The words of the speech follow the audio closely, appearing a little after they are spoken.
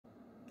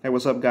Hey,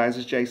 what's up, guys?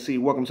 It's JC.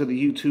 Welcome to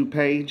the YouTube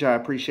page. I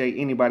appreciate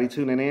anybody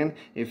tuning in.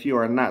 If you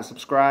are not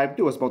subscribed,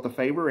 do us both a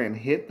favor and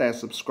hit that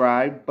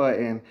subscribe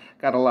button.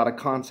 Got a lot of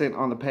content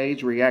on the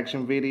page,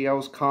 reaction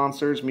videos,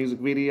 concerts, music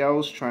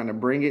videos, trying to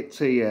bring it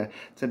to you.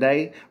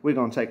 Today, we're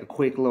going to take a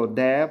quick little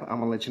dab. I'm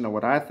going to let you know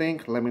what I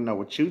think. Let me know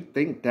what you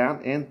think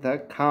down in the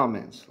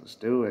comments. Let's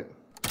do it.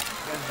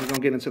 We're going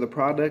to get into the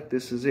product.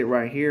 This is it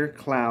right here.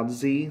 Cloud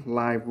Z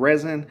Live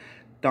Resin,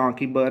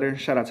 Donkey Butter.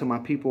 Shout out to my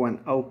people in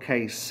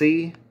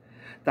OKC.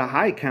 The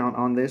high count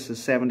on this is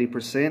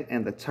 70%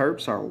 and the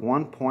terps are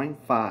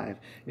 1.5.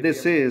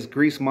 This is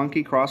Grease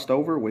Monkey crossed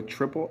over with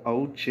Triple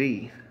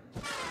OG.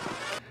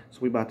 So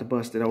we about to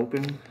bust it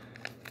open.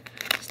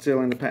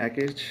 Still in the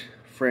package.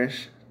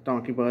 Fresh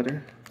donkey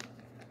butter.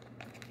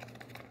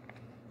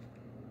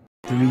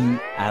 3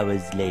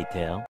 hours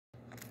later.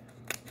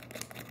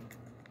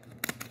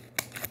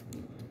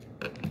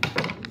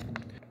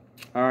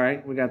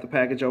 Alright, we got the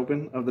package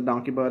open of the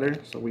donkey butter.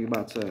 So we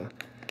about to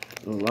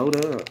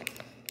load up.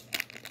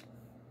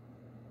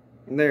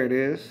 And there it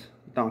is,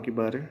 donkey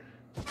butter.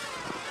 I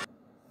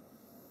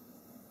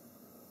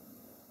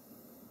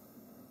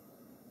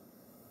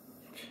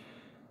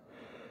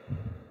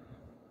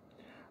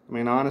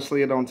mean,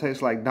 honestly, it don't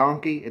taste like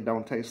donkey. It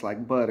don't taste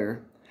like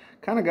butter.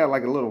 Kind of got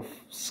like a little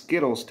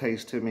Skittles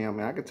taste to me. I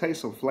mean, I could taste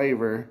some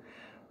flavor,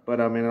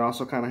 but I mean, it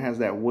also kind of has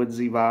that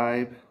woodsy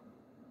vibe.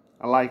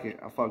 I like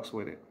it. I fucks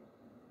with it.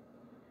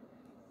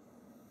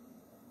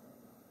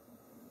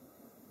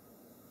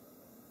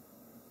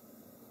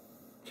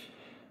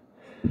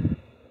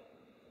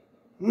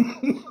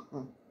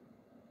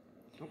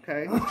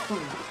 Okay.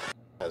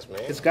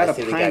 It's got a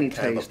piney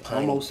taste,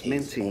 almost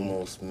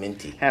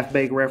minty.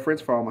 Half-baked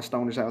reference for all my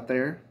stoners out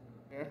there.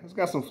 Yeah, it's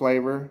got some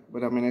flavor,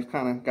 but I mean, it's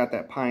kind of got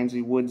that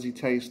pinesy, woodsy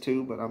taste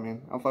too, but I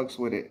mean, I fucks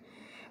with it.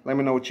 Let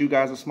me know what you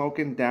guys are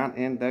smoking down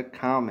in the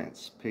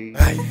comments. Peace.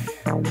 Hey,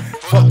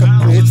 fuck a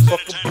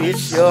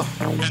bitch, yeah.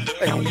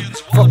 Hey,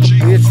 fuck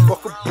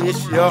a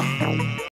bitch, yeah.